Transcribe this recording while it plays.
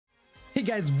Hey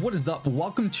guys, what is up?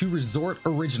 Welcome to Resort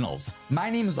Originals.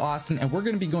 My name is Austin and we're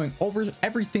going to be going over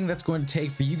everything that's going to take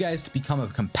for you guys to become a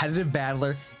competitive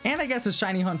battler and I guess a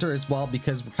shiny hunter as well,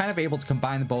 because we're kind of able to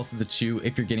combine both of the two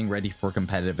if you're getting ready for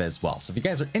competitive as well. So if you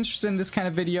guys are interested in this kind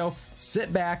of video,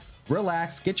 sit back,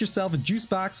 relax, get yourself a juice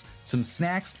box, some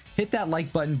snacks, hit that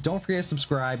like button, don't forget to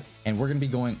subscribe, and we're going to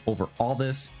be going over all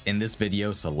this in this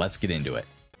video, so let's get into it.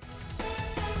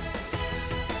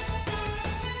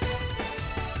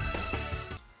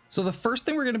 So the first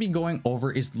thing we're going to be going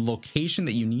over is the location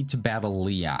that you need to battle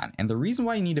Leon. And the reason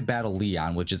why you need to battle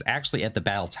Leon, which is actually at the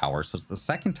battle tower, so it's the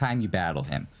second time you battle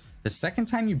him. The second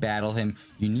time you battle him,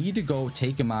 you need to go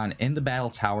take him on in the battle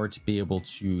tower to be able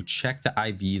to check the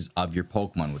IVs of your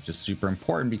Pokemon, which is super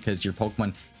important because your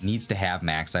Pokemon needs to have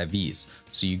max IVs.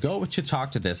 So you go to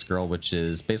talk to this girl, which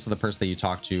is basically the person that you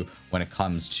talk to when it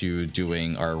comes to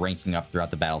doing or ranking up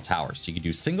throughout the battle tower. So you can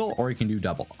do single or you can do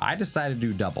double. I decided to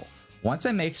do double. Once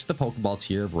I make the Pokeball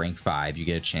tier of rank 5, you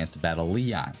get a chance to battle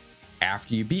Leon.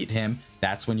 After you beat him,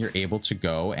 that's when you're able to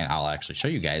go, and I'll actually show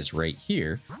you guys right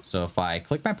here. So if I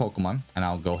click my Pokemon and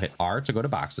I'll go hit R to go to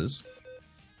boxes,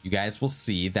 you guys will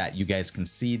see that you guys can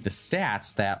see the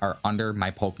stats that are under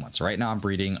my Pokemon. So right now I'm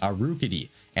breeding a Rookidee,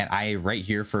 and right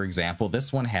here, for example,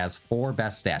 this one has 4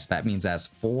 best stats. That means it has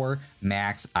 4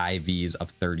 max IVs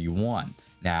of 31.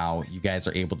 Now you guys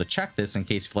are able to check this in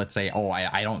case, let's say, oh,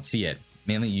 I don't see it.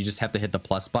 Mainly, you just have to hit the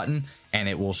plus button and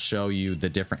it will show you the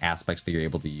different aspects that you're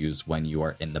able to use when you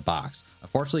are in the box.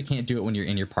 Unfortunately, can't do it when you're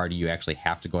in your party. You actually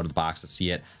have to go to the box to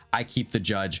see it. I keep the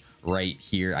judge right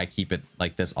here. I keep it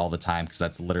like this all the time because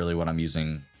that's literally what I'm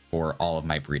using for all of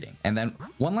my breeding. And then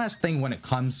one last thing when it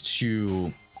comes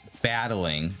to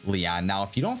battling Leon. Now,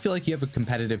 if you don't feel like you have a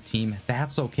competitive team,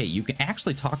 that's okay. You can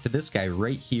actually talk to this guy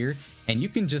right here and you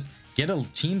can just get a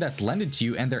team that's lended to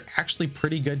you, and they're actually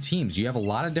pretty good teams. You have a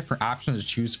lot of different options to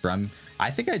choose from.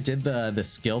 I think I did the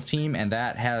skill team, and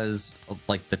that has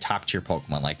like the top tier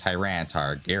Pokemon like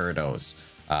Tyranitar, Gyarados,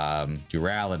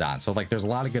 Duraludon. So like there's a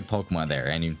lot of good Pokemon there,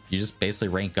 and you just basically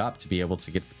rank up to be able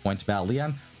to get the point to battle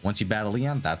Leon. Once you battle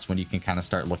Leon, that's when you can kind of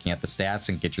start looking at the stats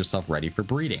and get yourself ready for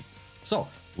breeding. So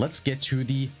let's get to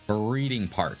the breeding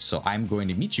part. So I'm going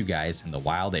to meet you guys in the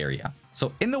wild area.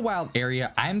 So in the wild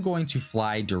area, I'm going to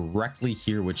fly directly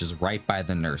here, which is right by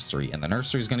the nursery. And the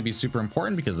nursery is going to be super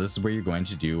important because this is where you're going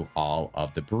to do all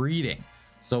of the breeding.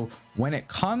 So when it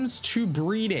comes to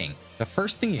breeding, the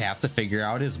first thing you have to figure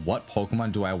out is what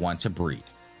Pokemon do I want to breed?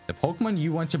 The Pokemon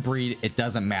you want to breed, it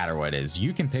doesn't matter what it is.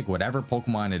 You can pick whatever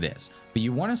Pokemon it is, but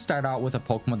you want to start out with a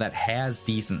Pokemon that has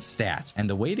decent stats. And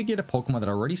the way to get a Pokemon that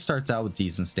already starts out with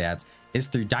decent stats is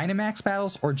through Dynamax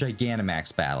battles or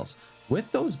Gigantamax battles.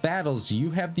 With those battles,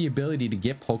 you have the ability to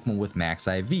get Pokemon with max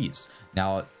IVs.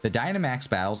 Now, the Dynamax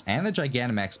battles and the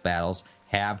Gigantamax battles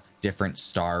have different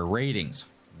star ratings.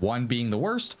 1 being the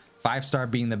worst, 5-star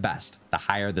being the best. The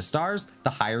higher the stars, the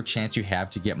higher chance you have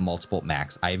to get multiple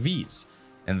max IVs.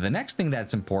 And the next thing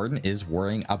that's important is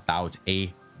worrying about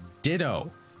a Ditto.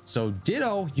 So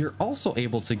Ditto, you're also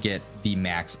able to get the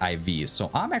max IVs. So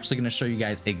I'm actually going to show you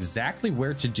guys exactly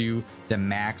where to do the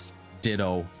max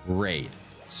Ditto raid.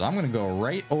 So I'm going to go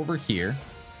right over here.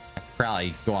 I could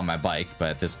probably go on my bike, but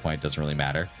at this point it doesn't really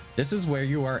matter. This is where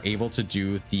you are able to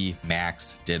do the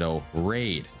max Ditto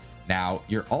raid. Now,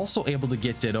 you're also able to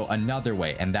get Ditto another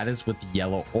way, and that is with the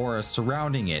yellow aura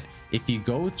surrounding it. If you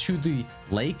go to the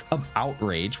Lake of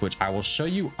Outrage, which I will show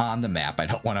you on the map, I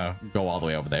don't want to go all the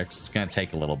way over there because it's going to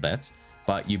take a little bit,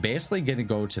 but you basically get to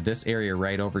go to this area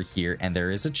right over here, and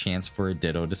there is a chance for a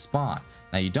Ditto to spawn.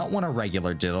 Now, you don't want a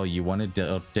regular Ditto, you want a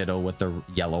Ditto with the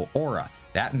yellow aura.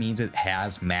 That means it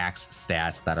has max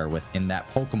stats that are within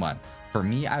that Pokemon. For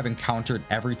me, I've encountered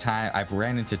every time I've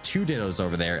ran into 2 Dittos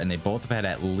over there, and they both have had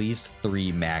at least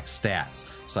 3 max stats.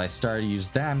 So I started to use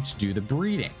them to do the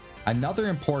breeding. Another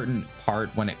important part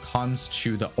when it comes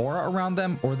to the aura around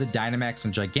them or the Dynamax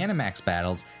and Gigantamax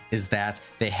battles is that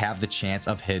they have the chance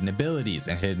of hidden abilities,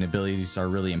 and hidden abilities are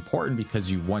really important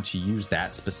because you want to use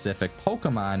that specific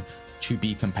Pokemon to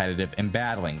be competitive in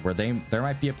battling, where there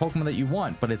might be a Pokemon that you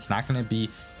want, but it's not going to be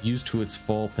used to its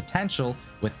full potential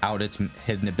without its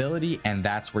hidden ability, and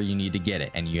that's where you need to get it.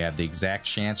 And you have the exact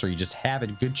chance, or you just have a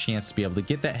good chance to be able to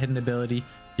get that hidden ability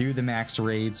through the max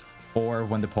raids or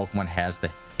when the Pokemon has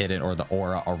the hidden or the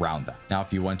aura around them. Now,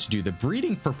 if you want to do the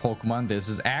breeding for Pokemon, this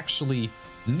is actually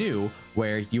new,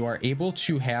 where you are able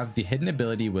to have the hidden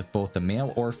ability with both the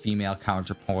male or female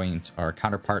counterpoint or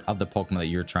counterpart of the Pokemon that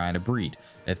you're trying to breed.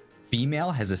 If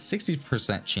female has a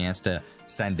 60% chance to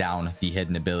send down the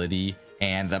hidden ability,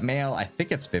 and the male, I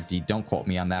think it's 50, don't quote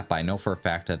me on that, but I know for a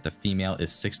fact that the female is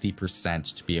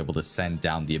 60% to be able to send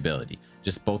down the ability.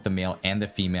 just both the male and the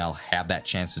female have that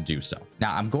chance to do so.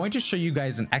 Now I'm going to show you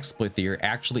guys an exploit that you're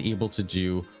actually able to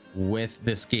do with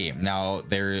this game. Now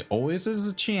there always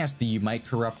is a chance that you might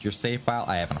corrupt your save file.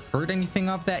 I haven't heard anything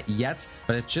of that yet,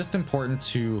 but it's just important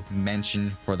to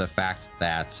mention for the fact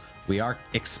that we are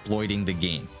exploiting the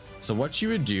game. So what you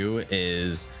would do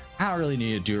is, I don't really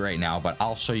need to do it right now, but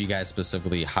I'll show you guys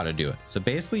specifically how to do it. So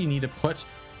basically you need to put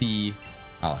the,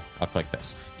 I'll click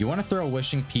this. You want to throw a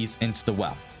wishing piece into the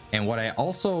well. And what I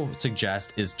also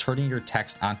suggest is turning your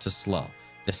text onto slow.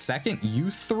 The second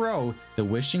you throw the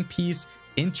wishing piece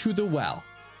into the well,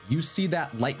 you see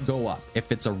that light go up.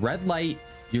 If it's a red light,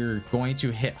 you're going to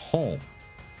hit home.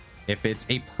 If it's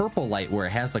a purple light where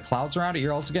it has the clouds around it,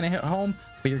 you're also going to hit home,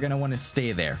 but you're going to want to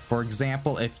stay there. For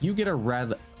example, if you get a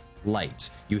red light,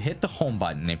 you hit the home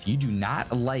button. If you do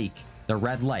not like the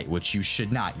red light, which you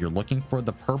should not, you're looking for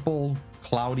the purple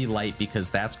cloudy light, because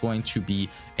that's going to be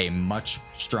a much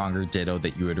stronger Ditto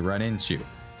that you would run into.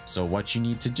 So what you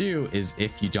need to do is,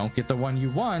 if you don't get the one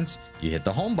you want, you hit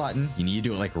the home button. You need to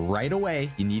do it like right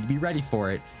away. You need to be ready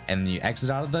for it, and then you exit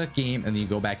out of the game, and then you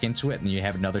go back into it, and you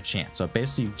have another chance. So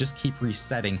basically you just keep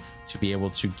resetting to be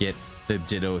able to get the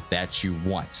Ditto that you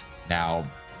want. Now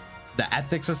the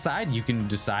ethics aside, you can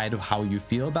decide how you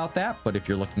feel about that, but if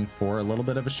you're looking for a little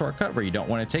bit of a shortcut where you don't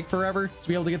want to take forever to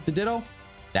be able to get the Ditto,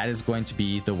 that is going to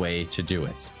be the way to do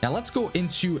it. Now let's go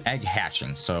into egg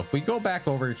hatching. So if we go back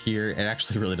over here, it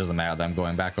actually really doesn't matter that I'm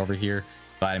going back over here,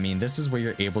 but I mean, this is where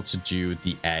you're able to do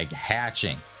the egg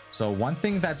hatching. So one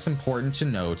thing that's important to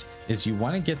note is you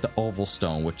want to get the oval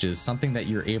stone, which is something that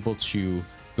you're able to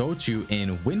go to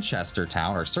in Winchester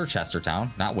Town, or Sirchester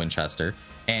Town, not Winchester,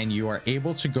 and you are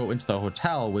able to go into the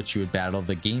hotel, which you would battle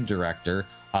the game director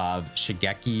of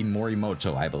Shigeki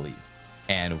Morimoto, I believe.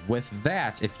 And with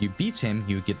that, if you beat him,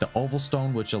 you get the oval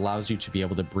stone, which allows you to be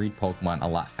able to breed Pokemon a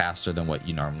lot faster than what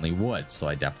you normally would. So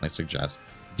I definitely suggest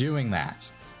doing that.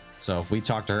 So if we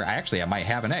talk to her, I might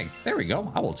have an egg. There we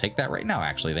go. I will take that right now,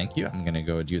 actually. Thank you. I'm going to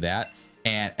go do that.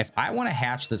 And if I want to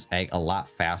hatch this egg a lot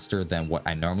faster than what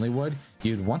I normally would,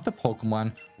 you'd want the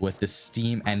Pokemon with the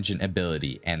steam engine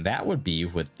ability. And that would be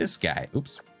with this guy.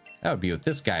 Oops. That would be with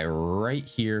this guy right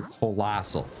here,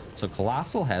 Colossal. So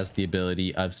Colossal has the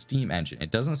ability of steam engine.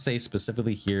 It doesn't say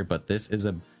specifically here, but this is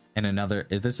another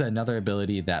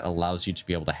ability that allows you to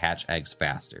be able to hatch eggs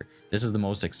faster. This is the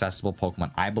most accessible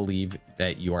Pokemon I believe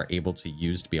that you are able to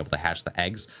use to be able to hatch the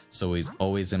eggs. So he's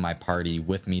always in my party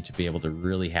with me to be able to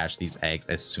really hatch these eggs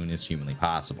as soon as humanly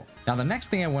possible. Now the next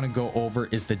thing I want to go over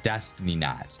is the Destiny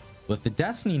Knot. With the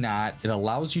Destiny Knot, it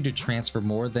allows you to transfer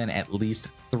more than at least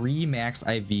 3 max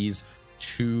IVs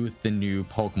to the new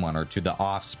Pokemon, or to the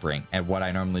offspring. And what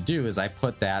I normally do is I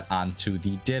put that onto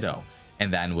the Ditto.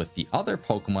 And then with the other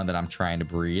Pokemon that I'm trying to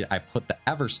breed, I put the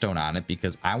Everstone on it,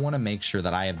 because I want to make sure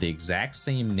that I have the exact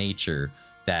same nature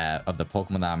that of the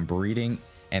Pokemon that I'm breeding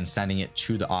and sending it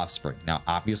to the offspring. Now,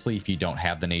 obviously, if you don't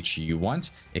have the nature you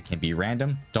want, it can be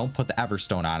random. Don't put the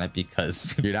Everstone on it,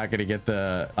 because you're not going to get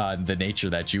the nature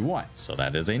that you want. So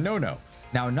that is a no-no.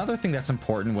 Now, another thing that's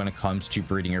important when it comes to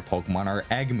breeding your Pokemon are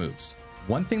egg moves.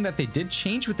 One thing that they did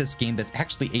change with this game that's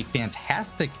actually a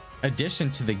fantastic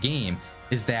addition to the game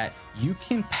is that you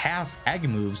can pass egg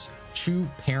moves to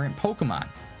parent Pokemon.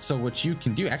 So what you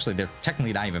can do, actually, they're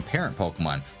technically not even parent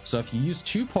Pokemon. So if you use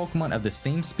 2 Pokemon of the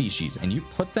same species and you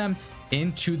put them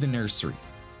into the nursery,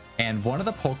 and one of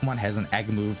the Pokemon has an egg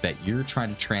move that you're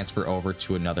trying to transfer over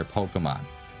to another Pokemon,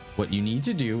 what you need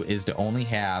to do is to only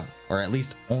have, or at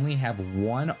least only have,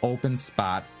 1 open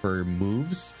spot for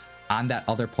moves on that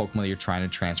other Pokemon that you're trying to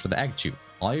transfer the egg to.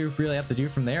 All you really have to do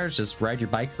from there is just ride your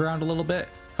bike around a little bit,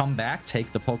 come back,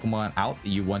 take the Pokemon out that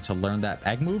you want to learn that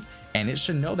egg move, and it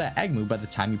should know that egg move by the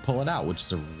time you pull it out, which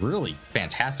is a really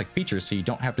fantastic feature, so you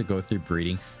don't have to go through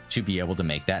breeding to be able to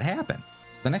make that happen.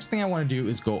 So the next thing I want to do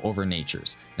is go over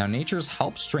natures. Now, natures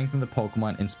help strengthen the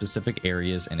Pokemon in specific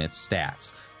areas in its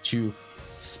stats. To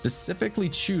specifically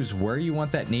choose where you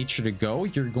want that nature to go,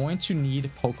 you're going to need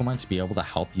Pokemon to be able to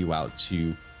help you out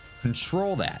to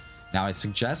control that. Now, I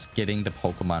suggest getting the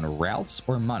Pokemon Ralts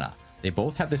or Munna. They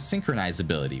both have the Synchronize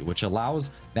ability, which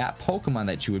allows that Pokemon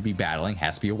that you would be battling,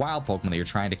 has to be a wild Pokemon that you're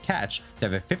trying to catch, to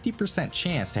have a 50%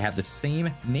 chance to have the same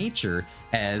nature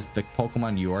as the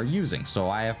Pokemon you are using.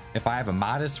 So if I have a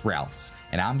Modest Ralts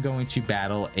and I'm going to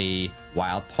battle a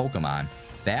wild Pokemon,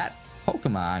 that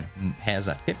Pokemon has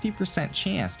a 50%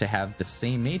 chance to have the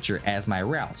same nature as my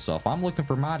Ralts. So if I'm looking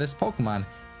for Modest Pokemon,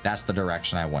 that's the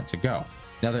direction I want to go.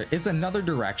 Now, there is another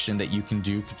direction that you can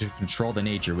do to control the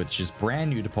nature, which is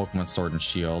brand new to Pokemon Sword and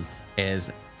Shield,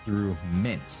 is through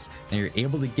mints. Now, you're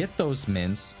able to get those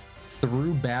mints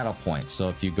through battle points. So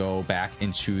if you go back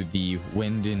into the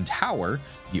Winden Tower,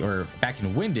 or back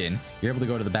in Winden, you're able to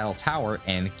go to the battle tower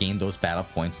and gain those battle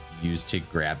points used to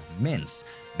grab mints.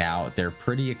 Now, they're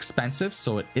pretty expensive,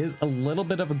 so it is a little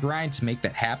bit of a grind to make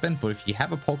that happen. But if you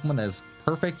have a Pokemon that is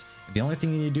perfect, the only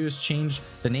thing you need to do is change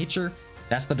the nature,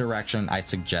 that's the direction I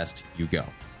suggest you go.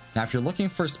 Now, if you're looking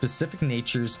for specific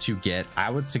natures to get, I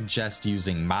would suggest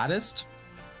using Modest,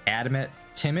 Adamant,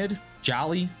 Timid,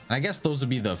 Jolly, and I guess those would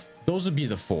be the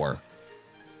four.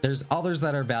 There's others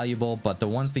that are valuable, but the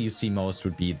ones that you see most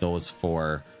would be those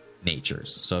four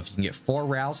natures. So if you can get 4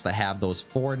 routes that have those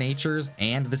 4 natures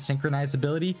and the synchronized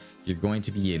ability, you're going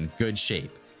to be in good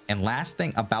shape. And last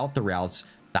thing about the routes,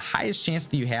 the highest chance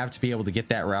that you have to be able to get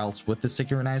that routes with the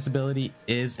synchronized ability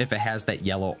is if it has that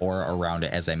yellow aura around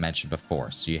it, as I mentioned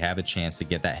before. So you have a chance to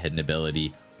get that hidden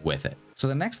ability with it. So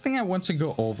the next thing I want to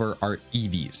go over are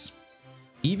EVs.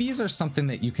 EVs are something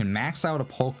that you can max out a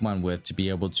Pokemon with to be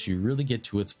able to really get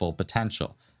to its full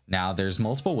potential. Now, there's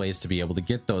multiple ways to be able to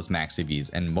get those max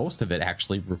EVs, and most of it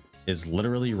actually is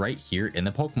literally right here in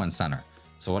the Pokemon Center.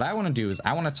 So what I want to do is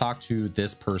I want to talk to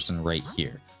this person right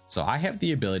here. So I have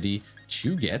the ability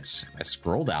to get, if I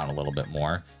scroll down a little bit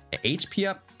more, HP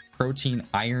up, protein,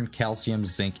 iron, calcium,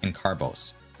 zinc, and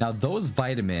carbos. Now, those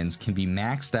vitamins can be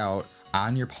maxed out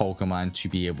on your Pokemon to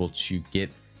be able to get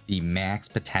the max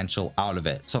potential out of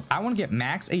it. So if I want to get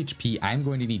max HP, I'm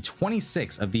going to need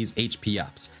 26 of these HP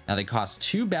ups. Now they cost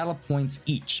 2 battle points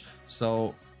each.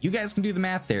 So you guys can do the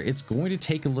math there. It's going to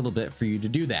take a little bit for you to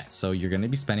do that. So you're going to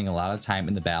be spending a lot of time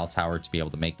in the battle tower to be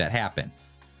able to make that happen.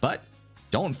 But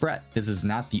don't fret, this is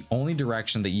not the only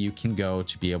direction that you can go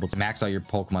to be able to max out your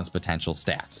Pokemon's potential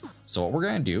stats. So what we're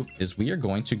going to do is we are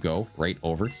going to go right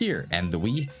over here, and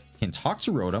we can talk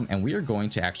to Rotom, and we are going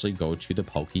to actually go to the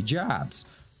Pokejobs.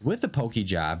 With the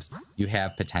Pokejobs, you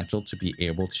have potential to be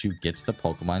able to get the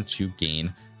Pokemon to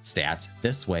gain stats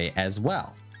this way as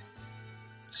well.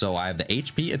 So I have the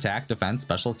HP, attack, defense,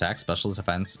 special attack, special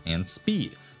defense, and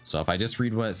speed. So if I just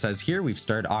read what it says here, we've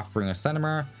started offering a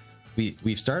seminar.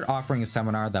 We've started offering a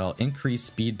seminar that'll increase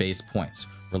speed-based points.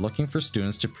 We're looking for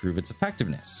students to prove its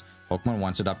effectiveness. Pokemon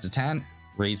wanted up to 10,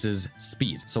 raises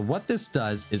speed. So what this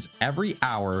does is every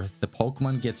hour, the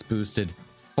Pokemon gets boosted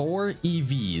 4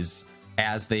 EVs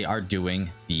as they are doing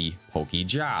the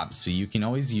Pokejob. So you can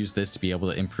always use this to be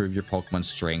able to improve your Pokemon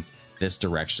strength this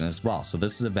direction as well. So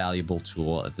this is a valuable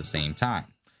tool at the same time.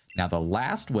 Now, the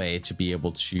last way to be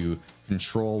able to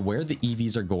control where the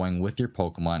EVs are going with your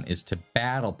Pokemon is to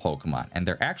battle Pokemon. And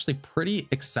they're actually pretty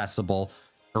accessible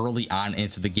early on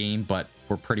into the game, but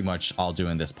we're pretty much all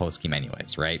doing this post game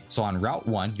anyways, right? So on Route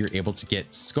 1, you're able to get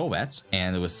Scovet,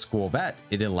 and with Scovet,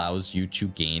 it allows you to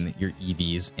gain your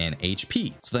EVs and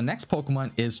HP. So the next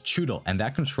Pokemon is Choodle, and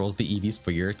that controls the EVs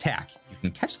for your attack. You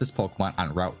can catch this Pokemon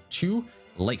on Route 2,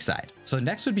 Lakeside. So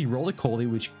next would be Roly-Coly,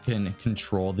 which can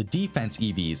control the defense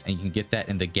EVs, and you can get that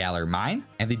in the Galar Mine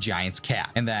and the Giant's Cat.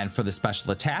 And then for the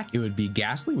special attack, it would be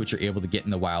Ghastly, which you're able to get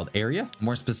in the wild area,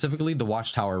 more specifically the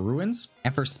Watchtower Ruins.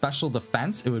 And for special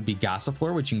defense, it would be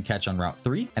Gossifleur, which you can catch on Route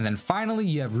 3. And then finally,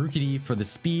 you have Rookidee for the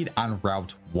speed on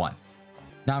Route 1.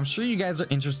 Now, I'm sure you guys are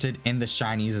interested in the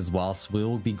shinies as well, so we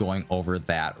will be going over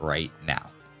that right now.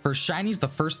 For shinies, the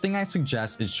first thing I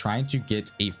suggest is trying to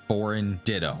get a foreign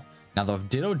Ditto. Now, the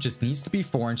Ditto just needs to be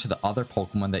foreign to the other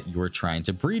Pokemon that you are trying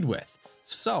to breed with.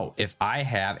 So if I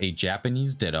have a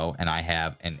Japanese Ditto and I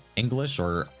have an English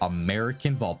or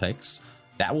American Vulpix,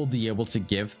 that will be able to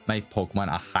give my Pokemon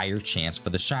a higher chance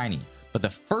for the shiny. But the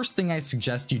first thing I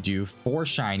suggest you do for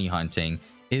shiny hunting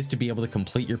is to be able to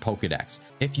complete your Pokedex.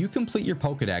 If you complete your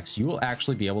Pokedex, you will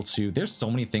actually be able to, there's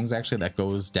so many things actually that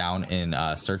goes down in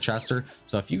Sirchester.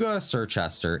 So if you go to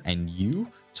Sirchester and you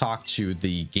talk to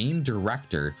the game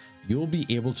director, you'll be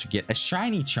able to get a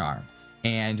shiny charm.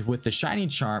 And with the shiny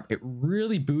charm, it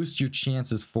really boosts your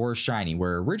chances for a shiny,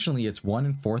 where originally it's 1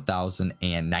 in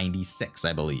 4,096,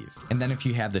 I believe. And then if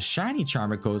you have the shiny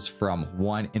charm, it goes from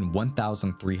 1 in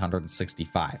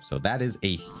 1,365. So that is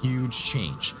a huge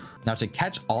change. Now, to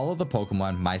catch all of the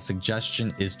Pokemon, my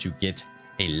suggestion is to get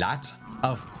a lot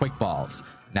of Quick Balls.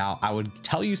 Now, I would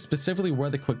tell you specifically where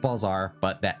the Quick Balls are,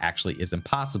 but that actually is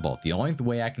impossible. The only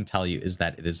way I can tell you is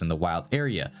that it is in the wild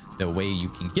area. The way you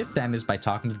can get them is by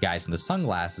talking to the guys in the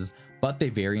sunglasses, but they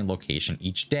vary in location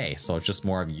each day. So it's just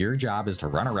more of your job is to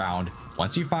run around.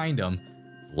 Once you find them,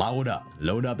 load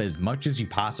up as much as you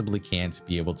possibly can to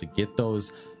be able to get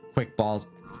those Quick Balls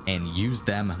and use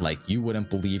them like you wouldn't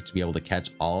believe to be able to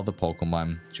catch all of the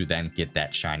Pokemon to then get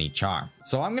that shiny charm.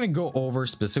 So I'm going to go over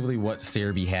specifically what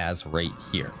Cerebi has right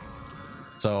here.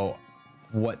 So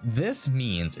what this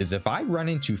means is if I run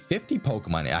into 50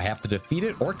 Pokemon, I have to defeat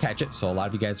it or catch it. So a lot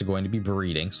of you guys are going to be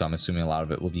breeding. So I'm assuming a lot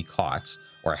of it will be caught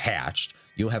or hatched.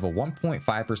 You'll have a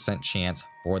 1.5% chance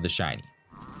for the shiny.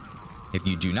 If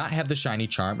you do not have the shiny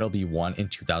charm, it'll be 1 in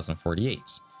 2048.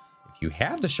 If you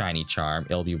have the shiny charm,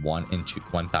 it'll be 1 in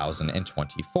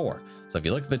 1024. So if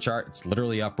you look at the chart, it's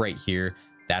literally up right here.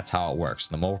 That's how it works.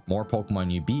 The more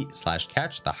Pokemon you beat /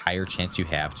 catch, the higher chance you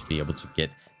have to be able to get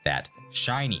that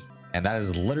shiny. And that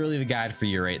is literally the guide for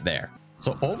you right there.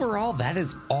 So overall, that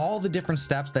is all the different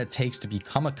steps that it takes to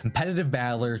become a competitive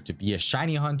battler, to be a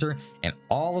shiny hunter, and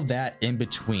all of that in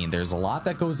between. There's a lot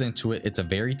that goes into it. It's a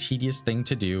very tedious thing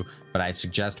to do, but I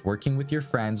suggest working with your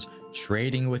friends,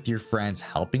 trading with your friends,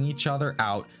 helping each other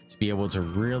out to be able to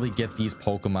really get these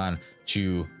Pokemon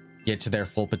to get to their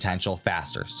full potential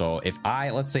faster. So if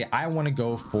let's say I want to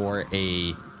go for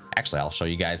actually, I'll show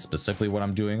you guys specifically what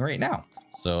I'm doing right now.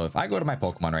 So if I go to my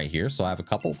Pokemon right here, so I have a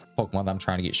couple Pokemon that I'm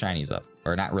trying to get shinies of,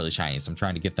 or not really shinies. I'm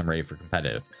trying to get them ready for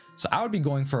competitive. So I would be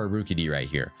going for a Rookidee right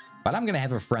here, but I'm going to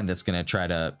have a friend that's going to try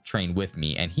to train with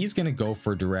me, and he's going to go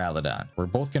for Duraludon. We're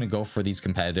both going to go for these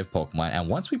competitive Pokemon. And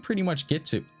once we pretty much get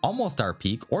to almost our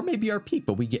peak, or maybe our peak,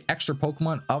 but we get extra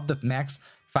Pokemon of the max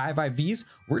 5 IVs,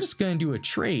 we're just going to do a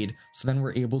trade. So then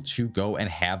we're able to go and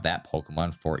have that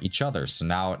Pokemon for each other. So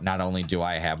now not only do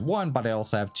I have one, but I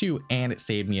also have two, and it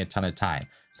saved me a ton of time.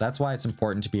 So that's why it's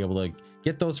important to be able to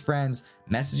get those friends,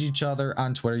 message each other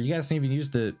on Twitter. You guys can even use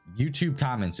the YouTube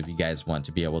comments if you guys want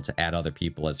to be able to add other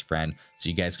people as friend. So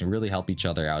you guys can really help each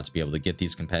other out to be able to get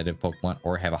these competitive Pokemon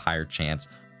or have a higher chance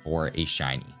for a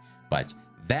shiny. But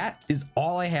that is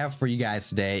all I have for you guys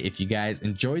today. If you guys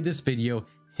enjoyed this video,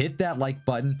 hit that like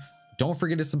button. Don't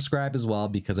forget to subscribe as well,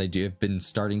 because I have been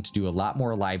starting to do a lot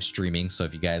more live streaming. So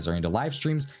if you guys are into live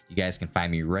streams, you guys can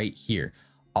find me right here.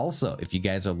 Also, if you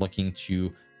guys are looking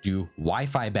to do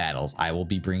Wi-Fi battles, I will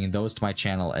be bringing those to my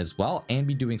channel as well, and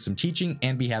be doing some teaching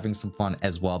and be having some fun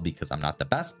as well, because I'm not the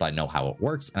best, but I know how it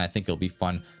works, and I think it'll be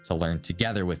fun to learn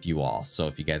together with you all. So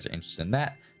if you guys are interested in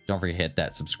that, don't forget to hit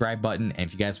that subscribe button. And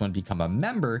if you guys want to become a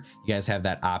member, you guys have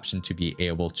that option to be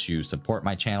able to support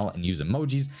my channel and use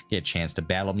emojis, get a chance to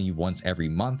battle me once every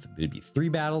month. It'd be 3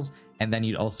 battles, and then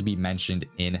you'd also be mentioned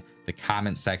in the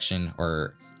comment section,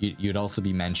 or you'd also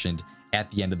be mentioned at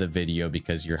the end of the video,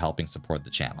 because you're helping support the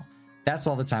channel. That's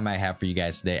all the time I have for you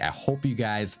guys today. I hope you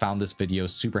guys found this video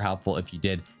super helpful. If you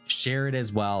did, share it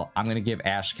as well. I'm going to give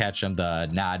Ash Ketchum the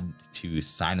nod to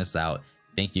sign us out.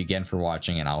 Thank you again for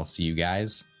watching, and I'll see you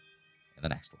guys in the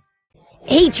next one.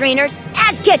 Hey trainers,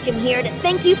 Ash Ketchum here to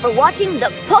thank you for watching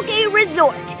the Poke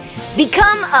Resort.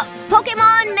 Become a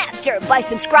Pokemon Master by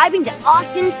subscribing to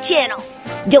Austin's channel.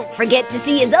 Don't forget to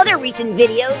see his other recent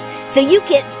videos so you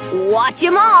can watch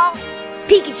them all.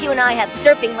 Pikachu and I have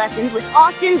surfing lessons with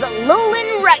Austin's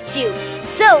Alolan Raichu,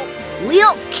 so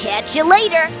we'll catch you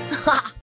later.